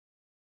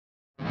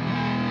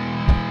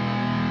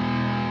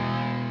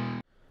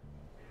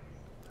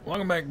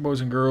Welcome back,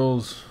 boys and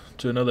girls,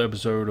 to another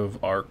episode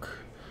of Ark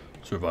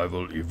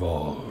Survival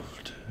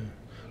Evolved.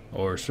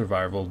 Or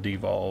Survival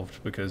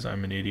Devolved, because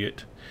I'm an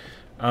idiot.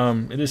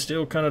 It is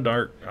still kind of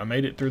dark. I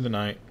made it through the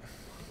night.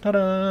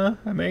 Ta-da!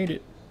 I made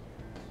it.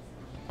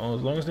 Well,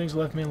 as long as things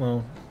left me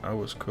alone, I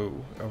was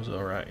cool. I was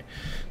alright.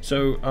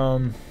 So,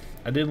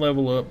 I did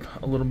level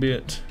up a little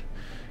bit,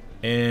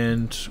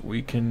 and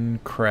we can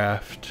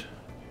craft,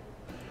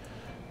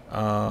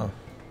 let's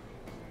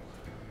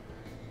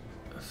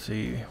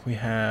see, we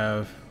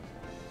have,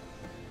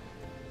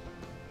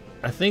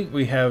 I think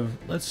we have,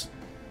 let's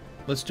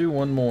do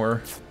one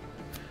more,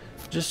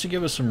 just to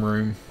give us some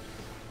room.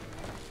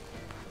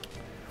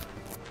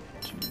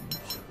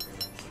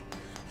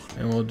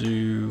 And we'll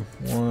do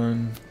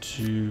 1,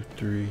 2,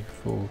 3,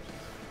 4,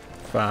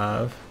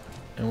 5.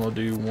 And we'll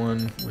do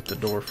one with the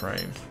door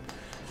frame.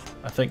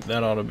 I think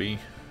that ought to be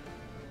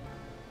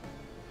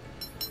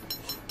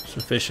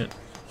sufficient.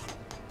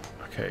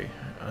 Okay,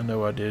 I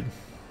know I did.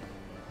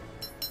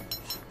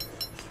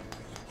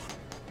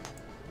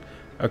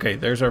 Okay,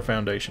 there's our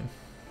foundation.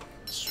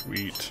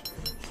 Sweet.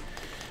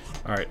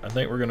 Alright, I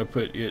think we're going to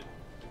put it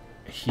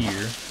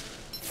here.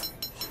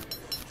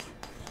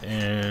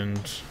 And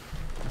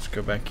let's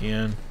go back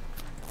in.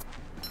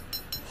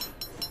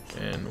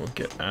 And we'll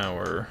get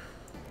our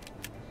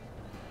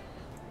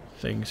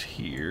things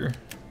here.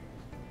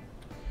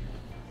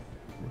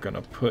 We're going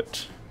to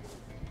put...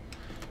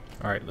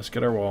 Alright, let's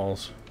get our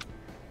walls.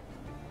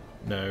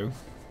 No.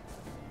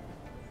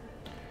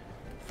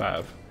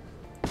 5.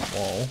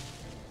 Wall.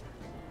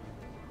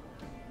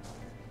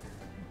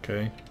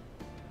 Okay.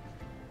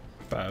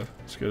 5.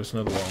 Let's get us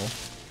another wall.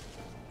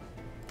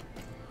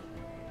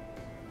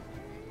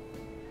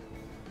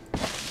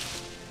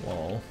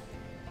 Wall.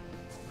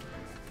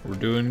 We're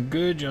doing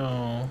good,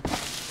 y'all.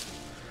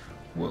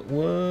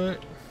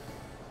 What?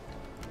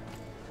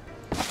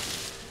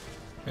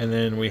 And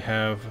then we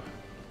have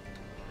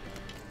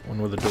one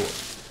with a door.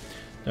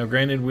 Now,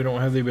 granted, we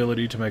don't have the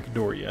ability to make a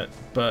door yet,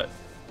 but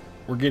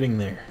we're getting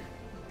there.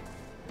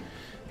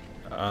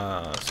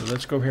 So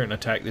let's go here and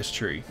attack this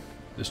tree.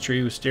 This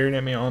tree was staring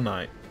at me all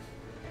night.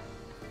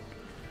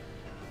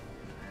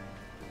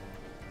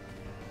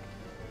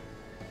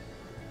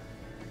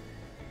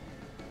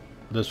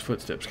 Those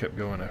footsteps kept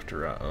going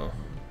after I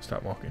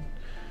stopped walking.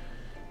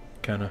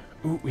 Kinda.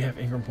 Ooh, we have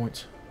Ingram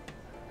points.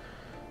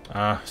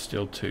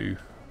 Still 2.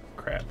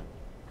 Crap.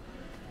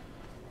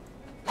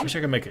 Wish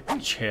I could make a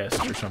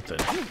chest or something.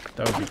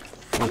 That would be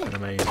flipping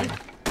amazing.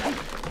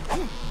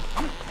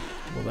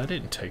 Well, that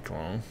didn't take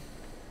long.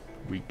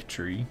 Weak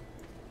tree.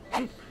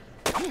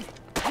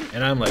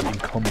 And I'm like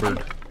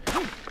encumbered.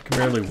 I can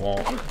barely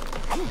walk.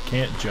 I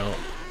can't jump.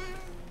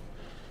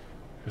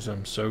 Because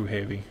I'm so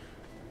heavy.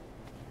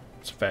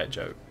 It's a fat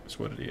joke. That's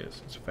what it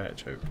is. It's a fat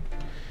joke.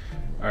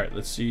 Alright,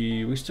 let's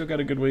see. We still got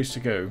a good ways to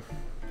go.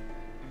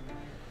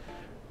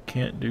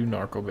 Can't do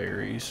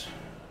narcoberries.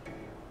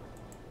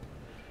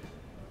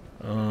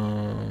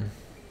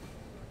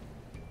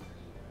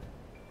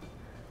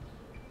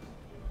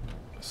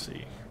 Let's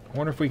see. I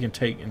wonder if we can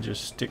take and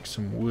just stick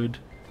some wood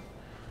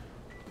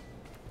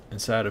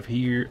inside of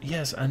here.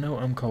 Yes, I know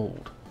I'm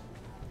cold.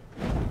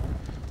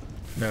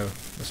 No,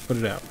 let's put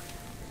it out.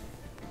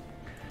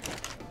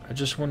 I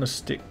just want to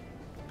stick.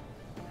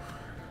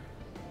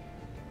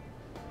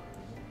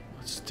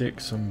 Let's stick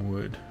some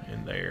wood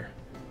in there.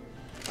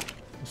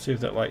 Let's see if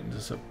that lightens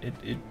us up.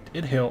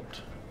 It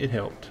helped. It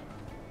helped.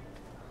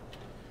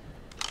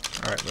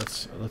 All right,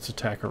 let's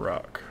attack a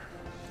rock.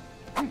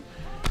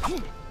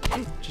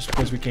 Just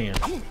because we can.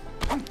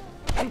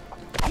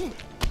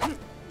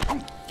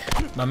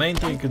 My main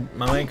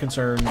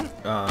concern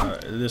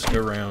this go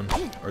round,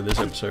 or this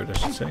episode, I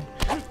should say,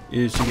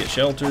 is to get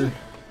shelter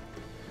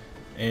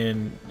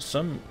and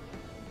some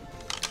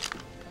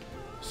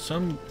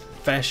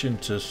fashion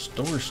to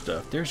store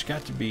stuff. There's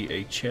got to be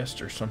a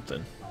chest or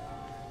something.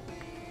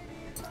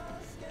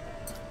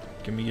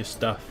 Give me your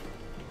stuff.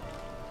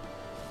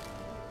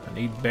 I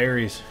need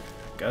berries.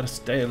 Gotta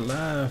stay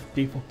alive,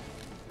 people.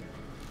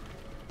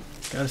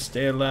 Gotta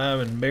stay alive,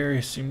 and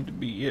berries seem to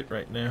be it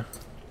right now.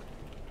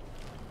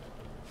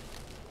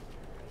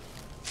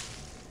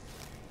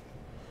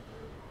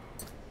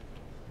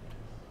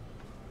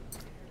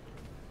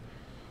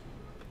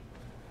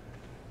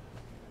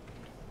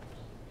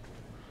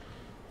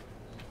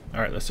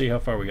 Alright, let's see how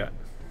far we got.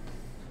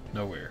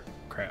 Nowhere.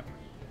 Crap.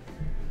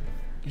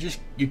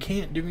 You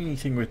can't do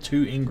anything with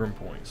 2 Ingram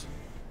points.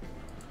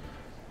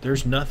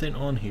 There's nothing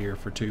on here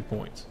for 2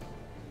 points.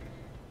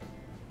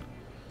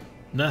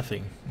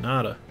 Nothing.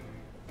 Nada.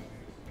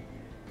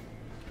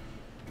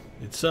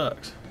 It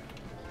sucks.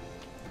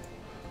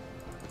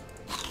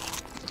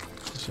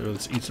 So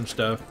let's eat some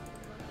stuff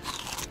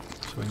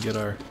so we can get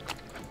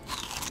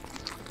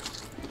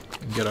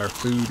our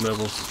food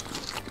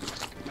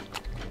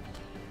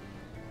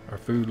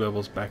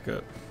levels back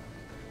up.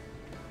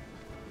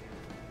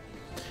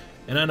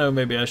 And I know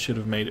maybe I should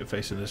have made it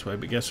facing this way,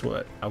 but guess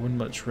what? I would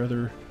much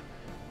rather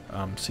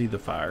see the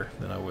fire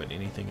than I would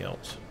anything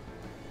else.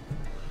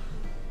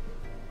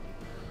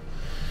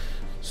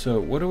 So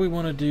what do we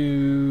want to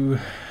do?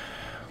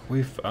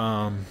 We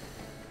got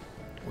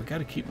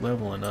to keep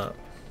leveling up.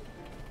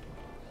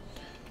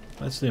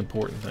 That's the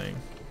important thing.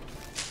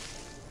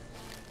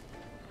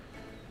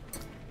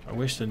 I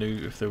wish I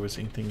knew if there was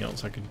anything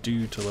else I could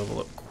do to level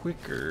up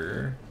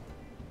quicker.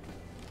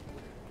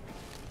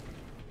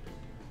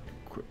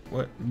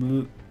 What?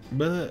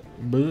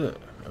 Bleh.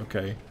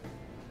 Okay.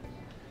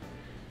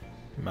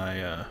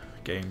 My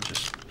game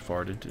just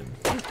farted and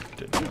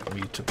didn't want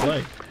me to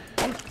play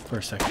for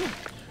a second.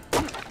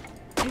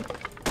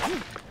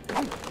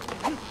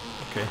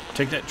 Okay,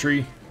 take that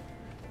tree.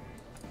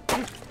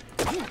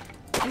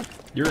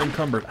 You're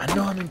encumbered. I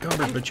know I'm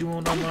encumbered, but you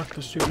won't unlock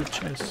the stupid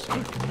chest. So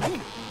I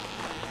can...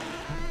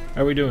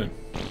 How are we doing?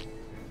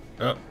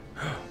 Oh,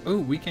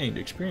 we gained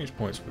experience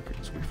points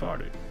because we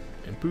farted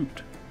and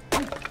pooped.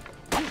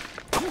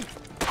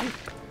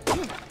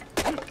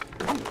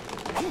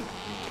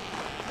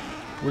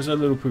 Where's that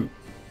little poop?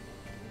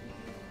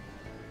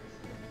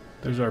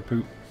 There's our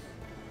poop.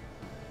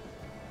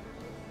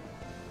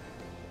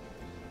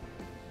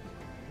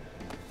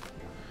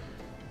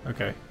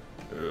 Okay.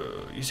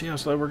 You see how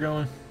slow we're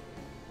going?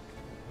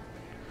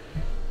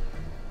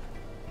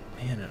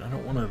 Man, and I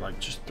don't want to like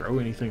just throw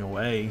anything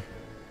away.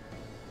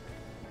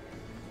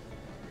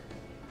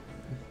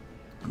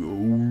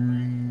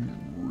 Going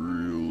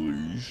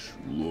really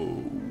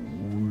slow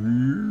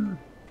here.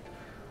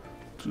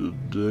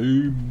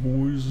 Today,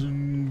 boys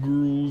and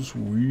girls,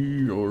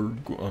 we are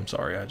I'm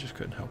sorry, I just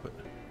couldn't help it.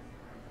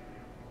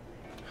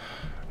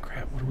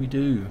 Crap, what do we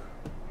do?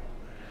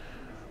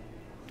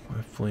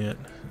 My flint,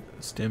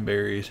 stem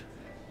berries,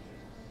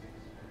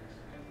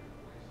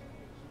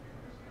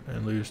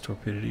 and lose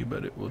torpidity,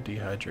 but it will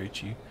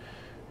dehydrate you.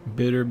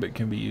 Bitter, but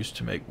can be used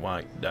to make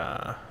white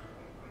dye.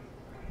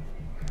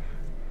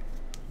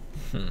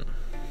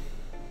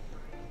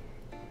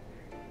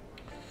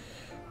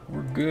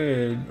 We're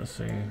good. Let's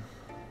see.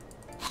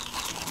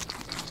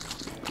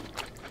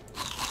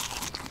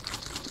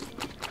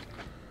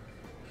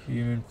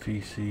 Human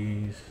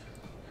feces.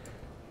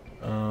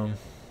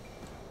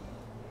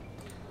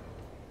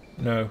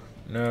 No,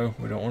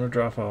 we don't want to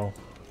drop all.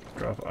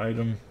 Drop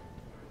item.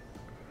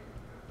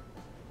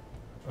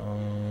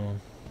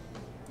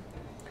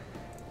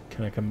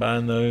 Can I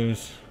combine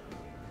those?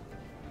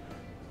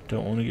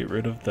 Don't want to get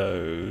rid of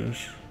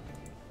those.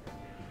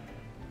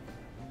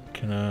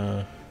 Can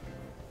I?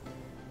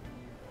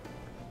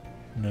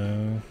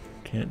 No,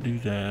 can't do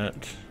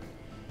that.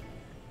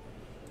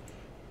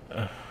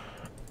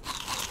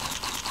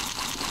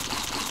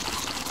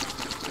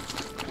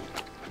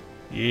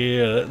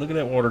 Yeah, look at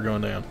that water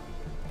going down.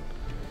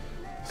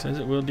 Says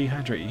it will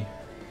dehydrate you.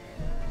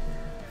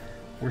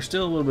 We're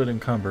still a little bit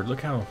encumbered.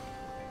 Look how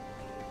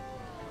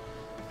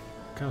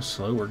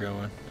slow we're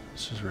going.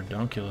 This is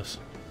redonkulous.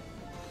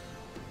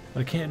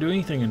 I can't do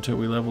anything until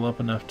we level up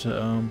enough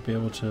to be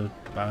able to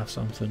buy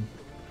something.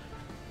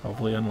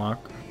 Hopefully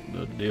unlock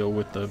the deal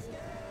with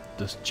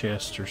this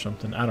chest or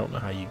something. I don't know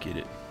how you get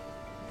it.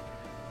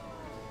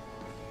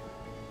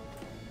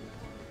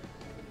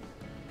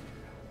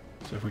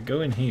 So if we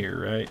go in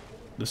here, right,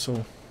 this.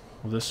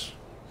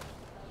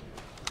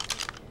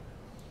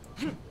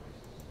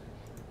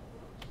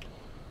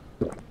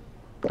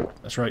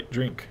 That's right,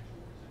 drink.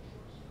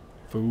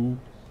 Fool.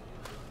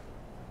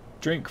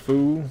 Drink,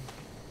 fool.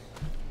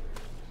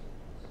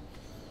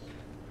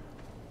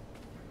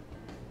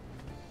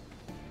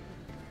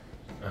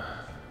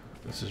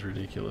 This is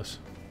ridiculous.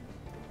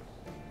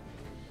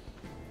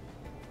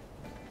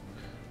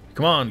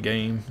 Come on,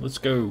 game. Let's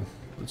go.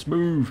 Let's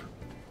move.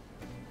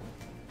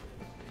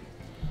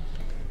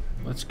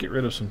 Let's get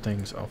rid of some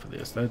things off of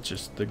this. That's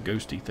just the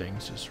ghosty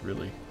things, just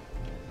really.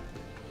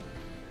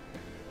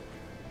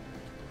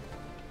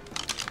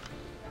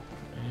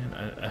 And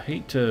I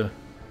hate to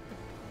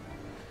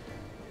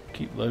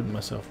keep loading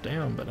myself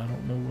down, but I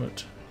don't know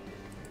what.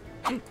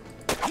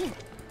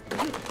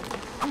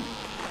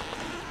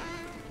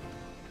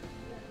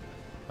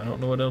 I don't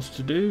know what else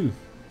to do.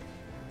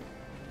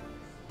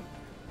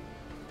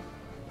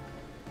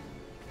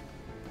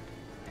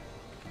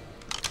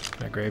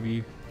 Can I grab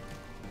you?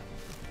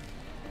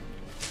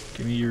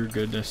 Give me your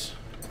goodness.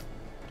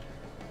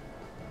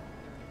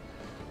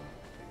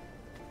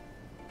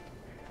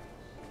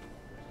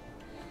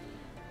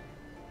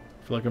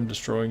 I feel like I'm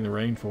destroying the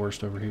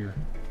rainforest over here.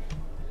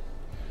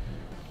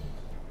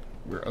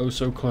 We're oh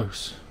so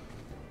close.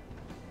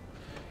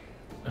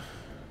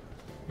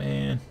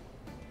 Man.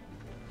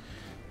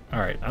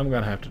 Alright, I'm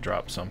gonna have to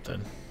drop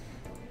something.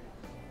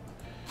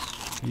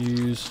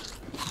 Use.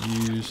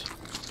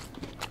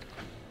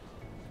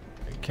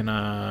 Can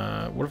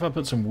I... What if I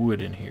put some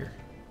wood in here?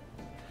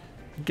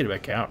 Get it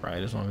back out,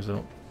 right? As long as I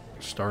don't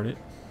start it.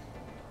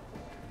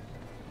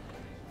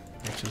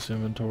 Access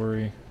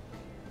inventory.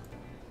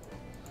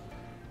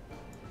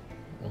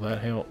 Will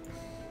that help?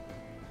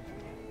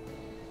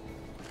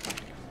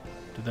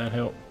 Did that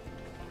help?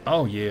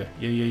 Oh yeah.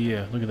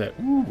 Look at that.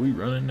 Ooh, we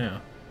running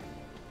now.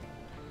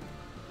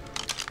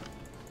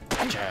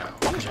 Chow,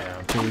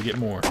 until we get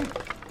more. See?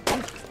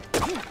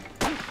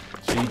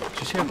 Did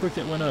you see how quick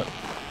that went up?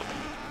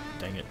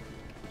 dang it.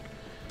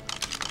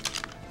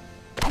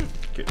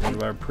 Getting rid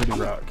of our pretty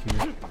rock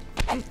here.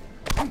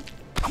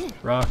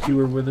 Rock, you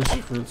were with us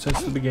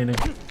since the beginning.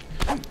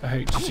 I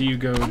hate to see you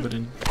go, but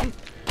in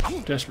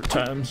desperate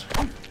times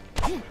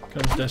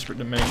comes desperate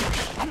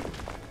demands.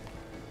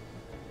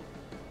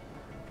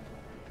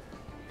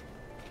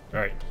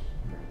 Alright.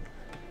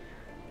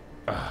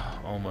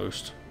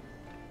 Almost.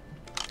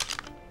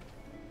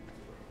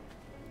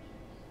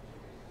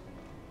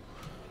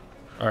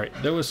 Alright,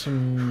 there was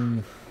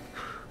some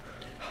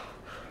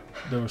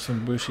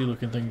bushy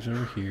looking things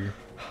over here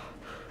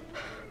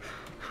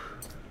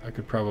I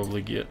could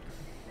probably get.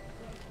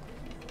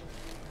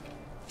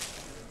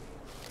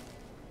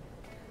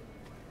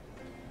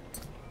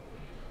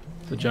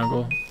 The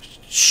jungle.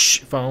 Shh,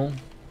 phone.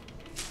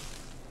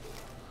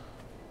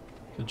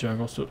 The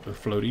jungle, so a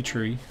floaty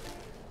tree.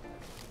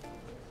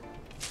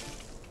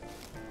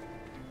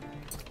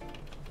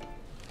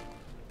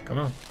 Come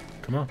on,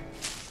 come on.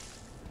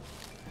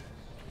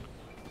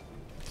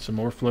 Some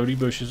more floaty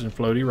bushes and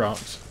floaty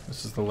rocks.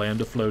 This is the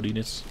land of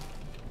floatiness.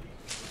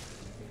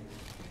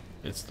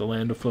 It's the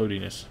land of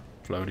floatiness.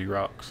 Floaty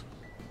rocks.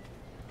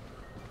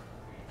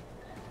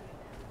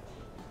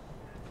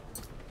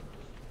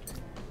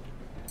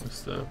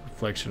 It's the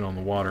reflection on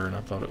the water, and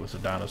I thought it was a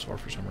dinosaur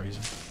for some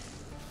reason.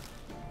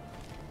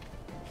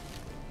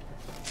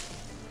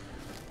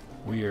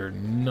 We are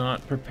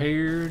not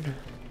prepared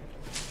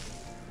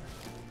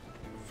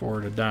for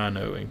the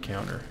dino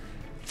encounter.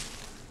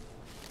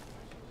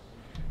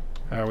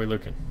 How are we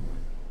looking?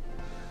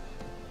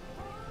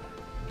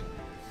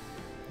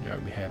 You're not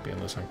gonna be happy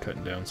unless I'm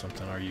cutting down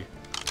something, are you?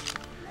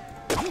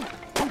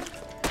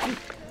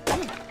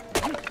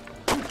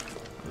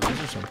 Those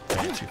are some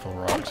fanciful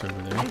rocks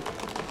over there.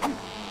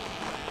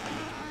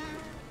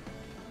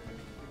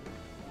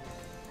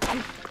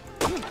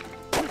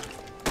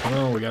 Come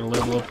on, we gotta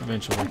level up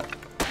eventually.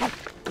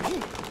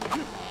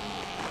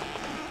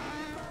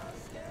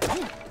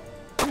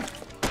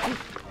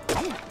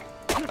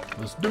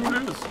 Let's do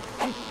this!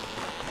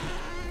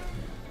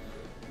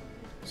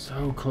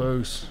 So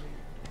close.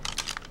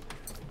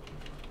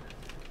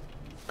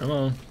 Come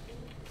on.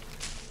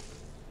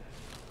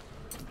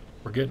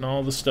 We're getting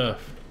all the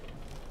stuff.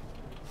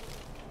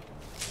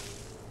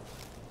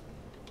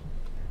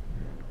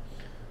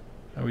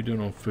 How are we doing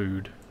on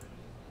food?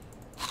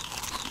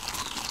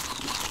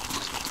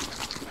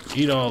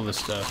 Eat all the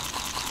stuff.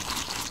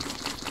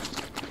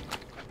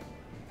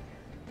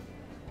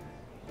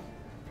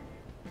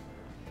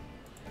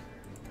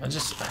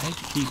 I hate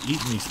to keep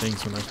eating these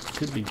things when I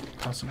could be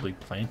possibly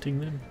planting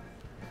them.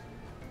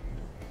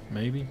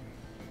 Maybe.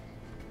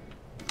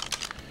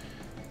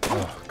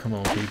 Oh, come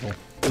on, people.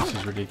 This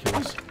is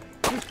ridiculous.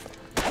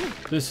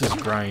 This is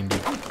grindy.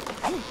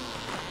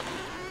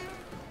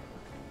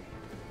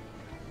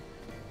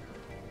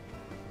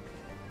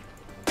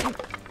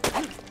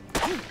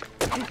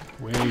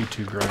 Way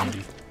too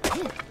grindy.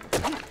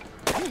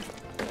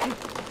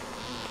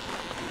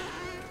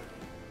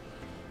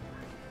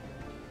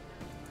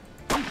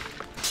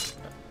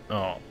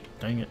 Oh,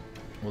 dang it.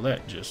 Well,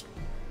 that just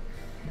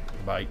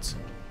bites.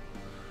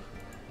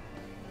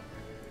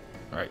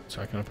 Alright,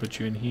 so I can put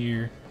you in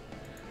here.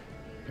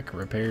 I can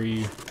repair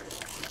you.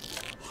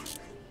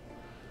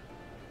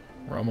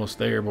 We're almost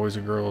there, boys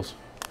and girls.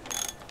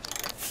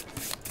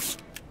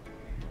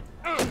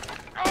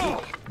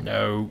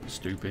 No,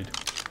 stupid.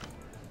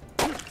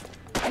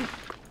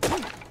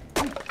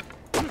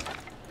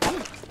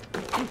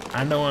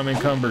 I know I'm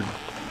encumbered.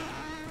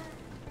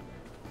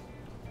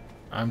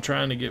 I'm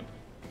trying to get...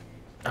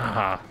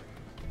 Aha.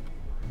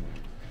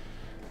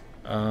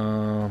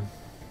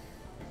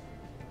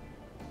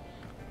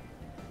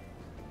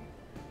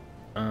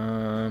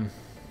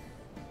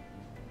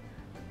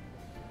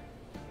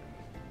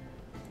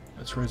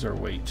 Let's raise our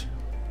weight.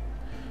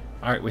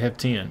 Alright, we have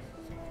 10.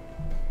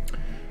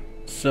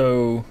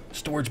 So,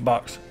 storage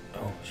box.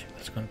 Oh, shit,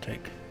 that's going to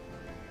take...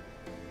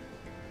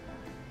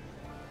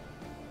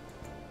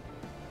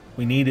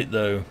 We need it,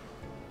 though.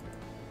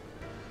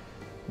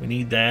 We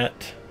need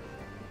that.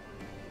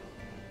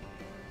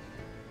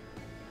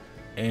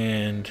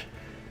 And...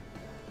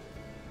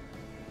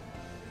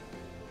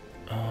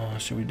 Oh,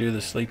 should we do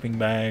the sleeping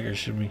bag, or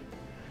should we...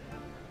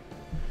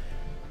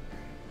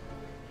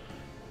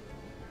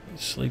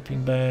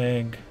 Sleeping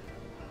bag.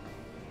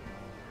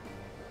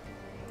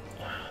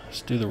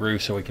 Let's do the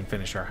roof so we can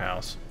finish our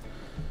house.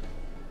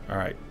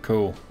 Alright,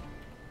 cool.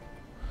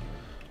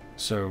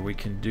 So we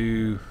can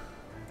do...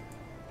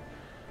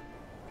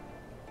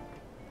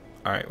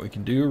 Alright, we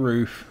can do a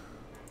roof.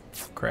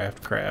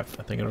 Craft.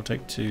 I think it'll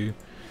take 2.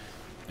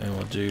 And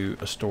we'll do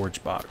a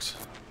storage box.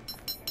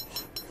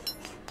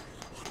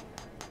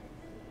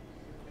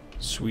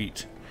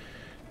 Sweet.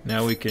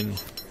 Now we can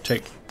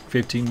take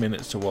 15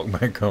 minutes to walk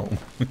back home.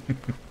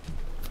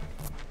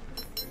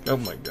 Oh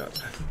my god.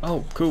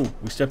 Oh, cool.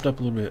 We stepped up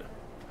a little bit.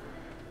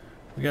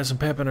 We got some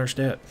pep in our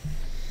step.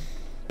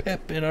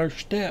 Pep in our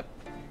step,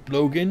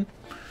 Logan.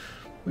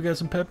 We got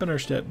some pep in our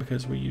step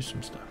because we used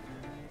some stuff.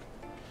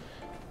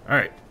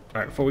 Alright,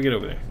 before we get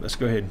over there, let's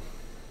go ahead.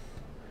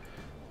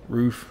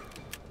 Roof.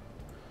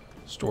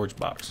 Storage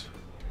box.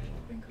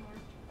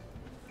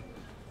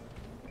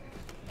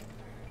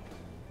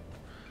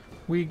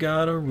 We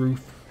got a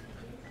roof.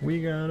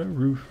 We got a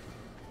roof.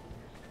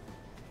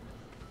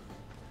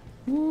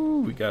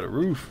 Woo, we got a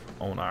roof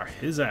on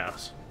his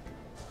house.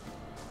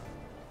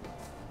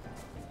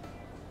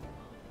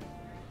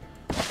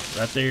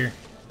 Right there.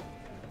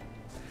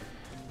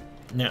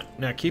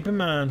 Now keep in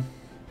mind,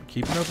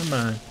 keep an open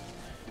mind,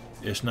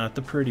 it's not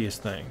the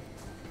prettiest thing.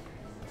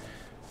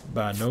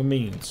 By no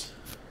means.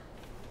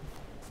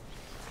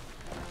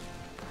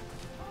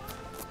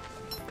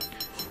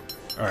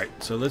 Alright,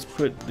 so let's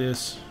put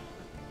this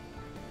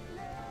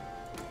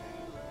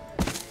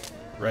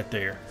right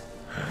there.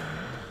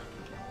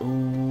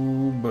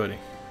 Ooh, buddy.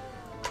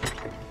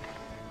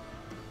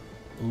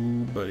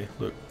 Ooh, buddy.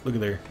 Look at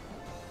there.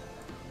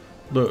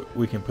 Look,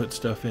 we can put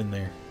stuff in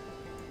there.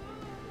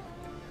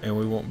 And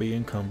we won't be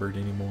encumbered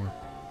anymore.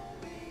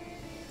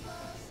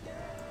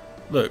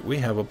 Look, we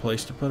have a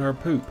place to put our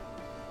poop.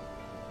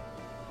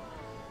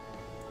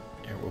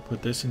 And we'll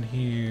put this in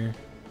here.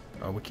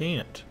 Oh, we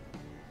can't.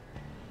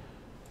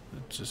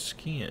 It's a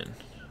skin.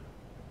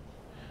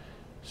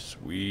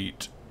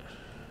 Sweet.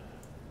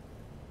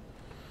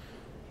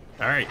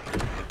 Alright.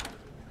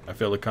 I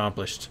feel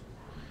accomplished.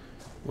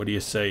 What do you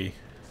say?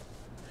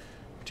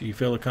 Do you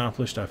feel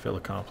accomplished? I feel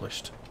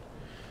accomplished.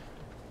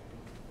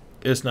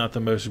 It's not the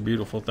most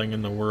beautiful thing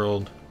in the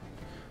world,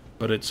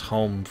 but it's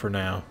home for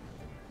now.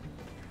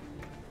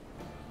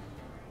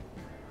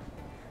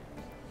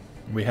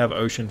 We have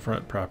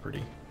oceanfront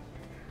property.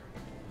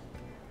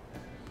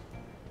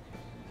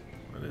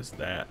 What is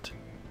that?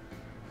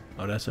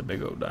 Oh, that's a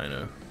big old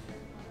dino.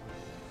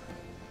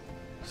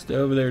 Stay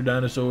over there,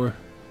 dinosaur.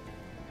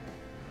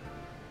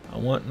 I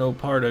want no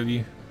part of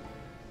you.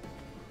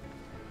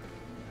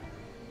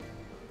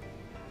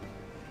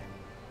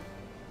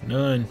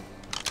 None.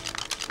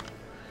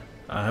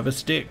 I have a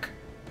stick.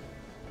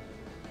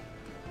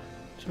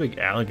 It's a big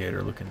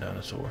alligator looking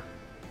dinosaur.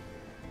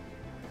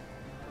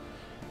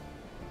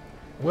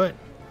 What?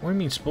 What do you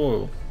mean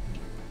spoiled?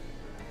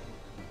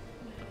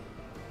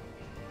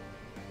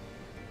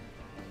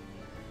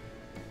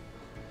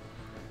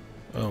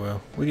 Oh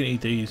well, we can eat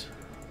these.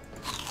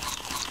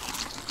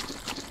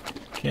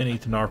 Can't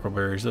eat the narco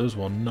berries. Those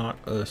will knock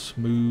us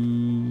smooth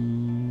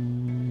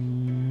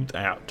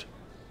out.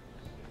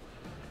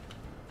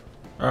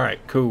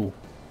 Alright, cool.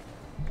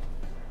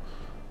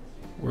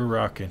 We're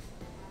rocking.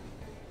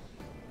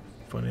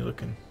 Funny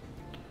looking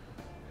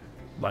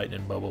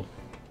lightning bubble.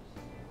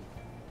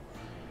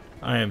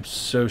 I am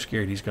so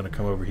scared he's gonna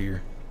come over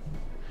here.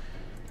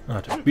 I'll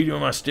have to beat him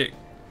with my stick.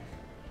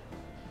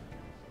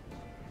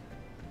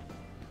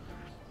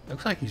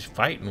 Looks like he's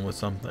fighting with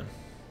something.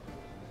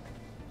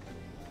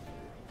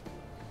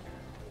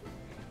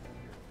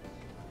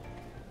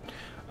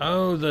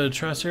 Oh, the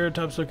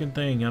Triceratops looking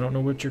thing. I don't know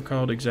what you're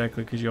called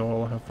exactly because you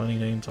all have funny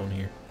names on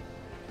here.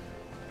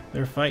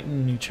 They're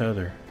fighting each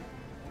other.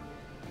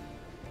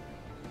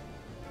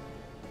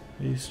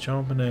 He's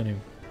chomping at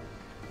him.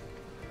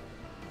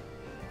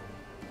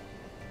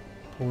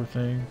 Poor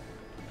thing.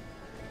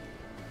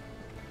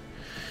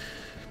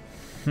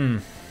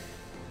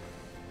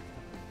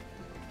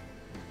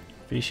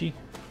 Fishy?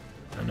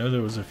 I know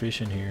there was a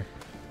fish in here.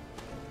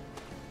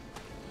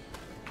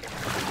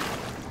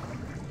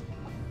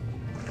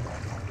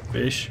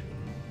 Fish?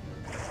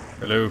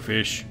 Hello,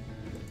 fish.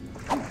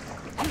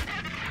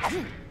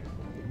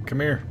 Come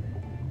here.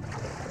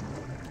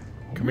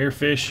 Come here,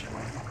 fish.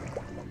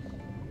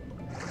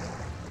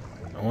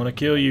 I want to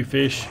kill you,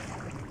 fish.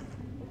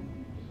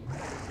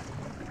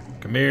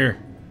 Come here.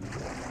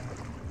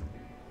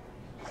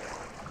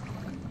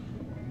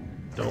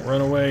 Don't run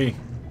away.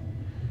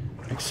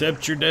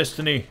 Accept your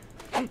destiny.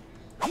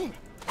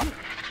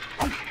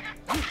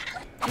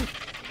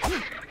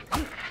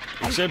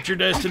 Accept your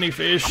destiny,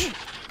 fish.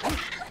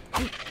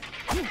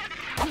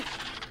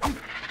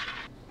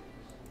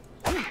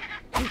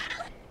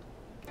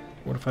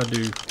 What if I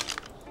do?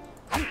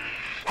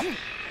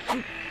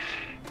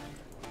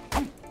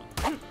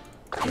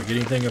 Do I get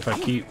anything if I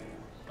keep...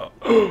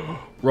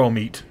 raw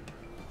meat.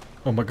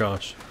 Oh my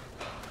gosh.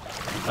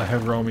 I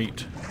have raw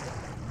meat.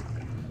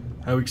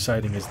 How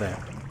exciting is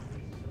that?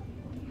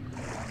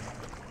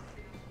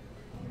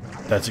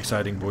 That's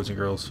exciting, boys and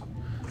girls.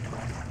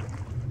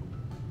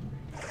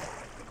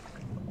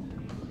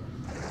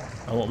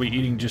 I won't be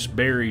eating just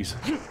berries.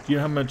 Do you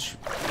know how much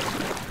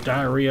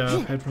diarrhea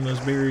I've had from those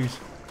berries?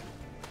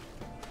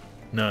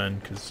 None,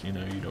 because, you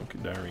know, you don't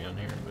get diarrhea on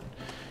here. But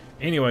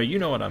anyway, you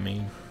know what I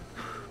mean.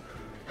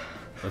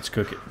 Let's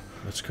cook it.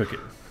 Let's cook it.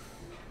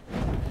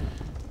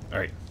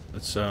 Alright,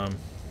 let's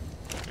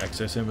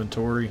access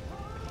inventory.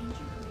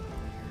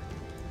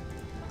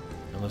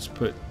 And let's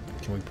put,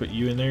 can we put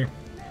you in there?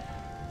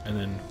 And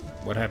then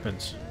what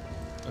happens?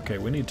 Okay,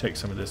 we need to take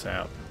some of this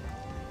out.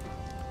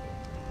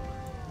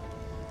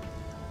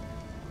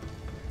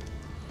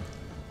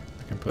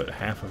 I can put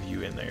half of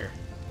you in there.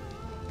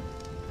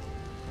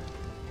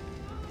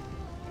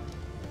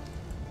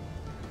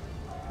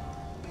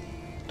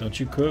 Don't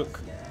you cook?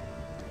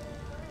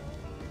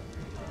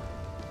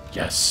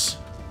 Yes.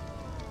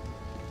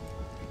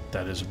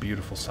 That is a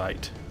beautiful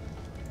sight.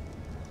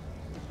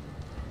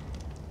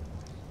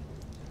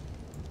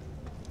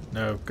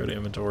 No, go to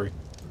inventory.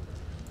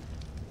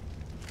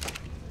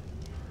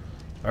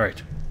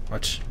 Alright,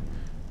 watch.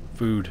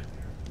 Food.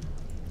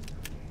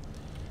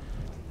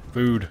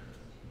 Food.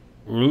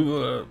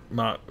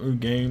 My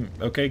game.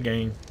 Okay,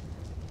 game.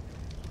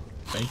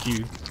 Thank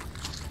you.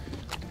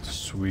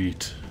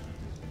 Sweet.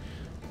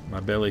 My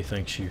belly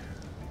thanks you.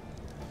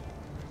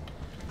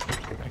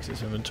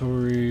 Access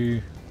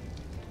inventory.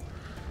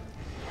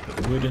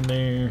 Put wood in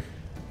there.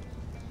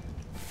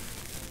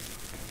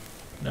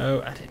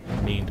 No, I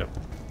didn't mean to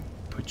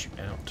put you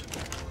out.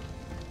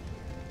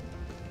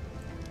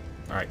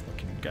 Alright,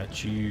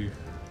 got you.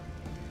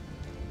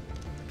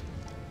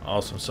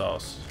 Awesome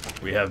sauce.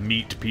 We have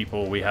meat,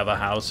 people. We have a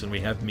house and we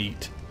have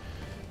meat.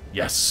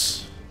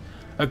 Yes.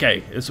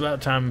 Okay, it's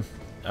about time.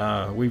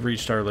 We've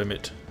reached our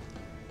limit.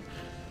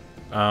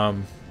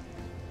 I'm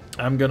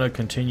gonna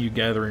continue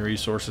gathering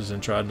resources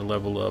and trying to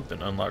level up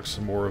and unlock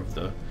some more of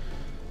the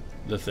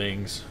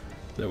things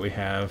that we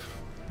have,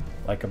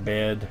 like a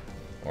bed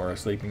or a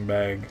sleeping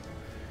bag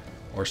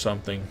or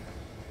something.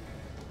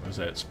 What is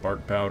that?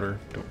 Spark powder?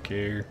 Don't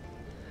care.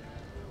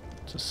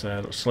 It's a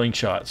saddle.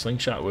 Slingshot.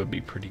 Slingshot would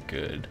be pretty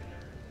good.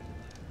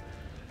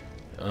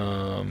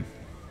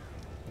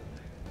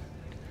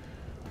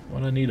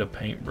 What I need, a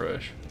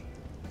paintbrush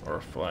or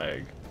a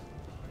flag.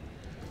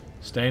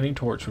 Standing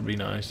torch would be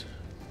nice.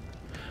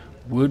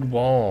 Wood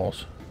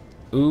walls.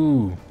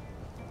 Ooh.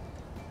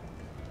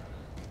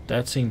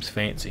 That seems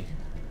fancy.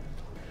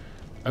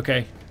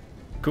 Okay.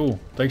 Cool.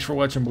 Thanks for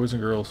watching, boys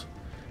and girls.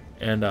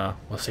 And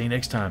we'll see you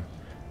next time.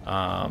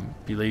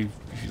 Believe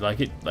if you like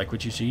it, like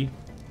what you see.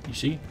 You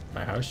see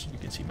my house. You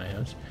can see my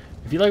house.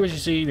 If you like what you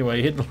see,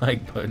 anyway, hit the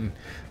like button.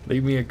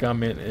 Leave me a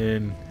comment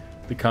in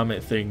the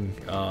comment thing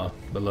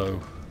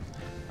below.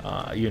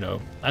 You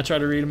know, I try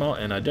to read them all,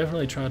 and I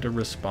definitely try to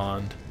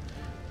respond,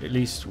 at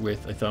least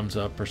with a thumbs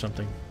up or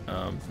something.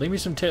 Leave me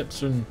some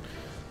tips and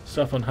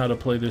stuff on how to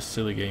play this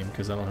silly game,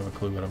 because I don't have a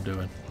clue what I'm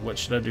doing. What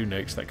should I do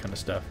next? That kind of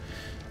stuff.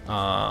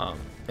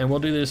 And we'll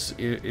do this,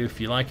 if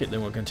you like it,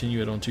 then we'll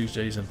continue it on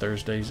Tuesdays and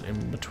Thursdays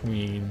in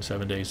between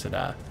 7 days to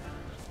die.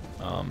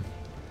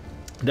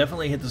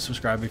 Definitely hit the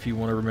subscribe if you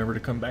want to remember to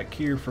come back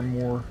here for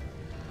more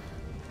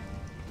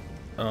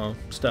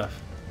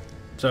stuff.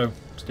 So,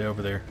 stay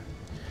over there.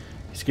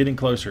 He's getting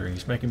closer.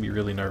 He's making me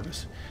really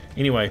nervous.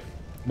 Anyway,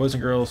 boys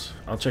and girls,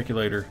 I'll check you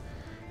later.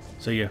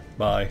 See ya.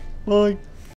 Bye. Bye.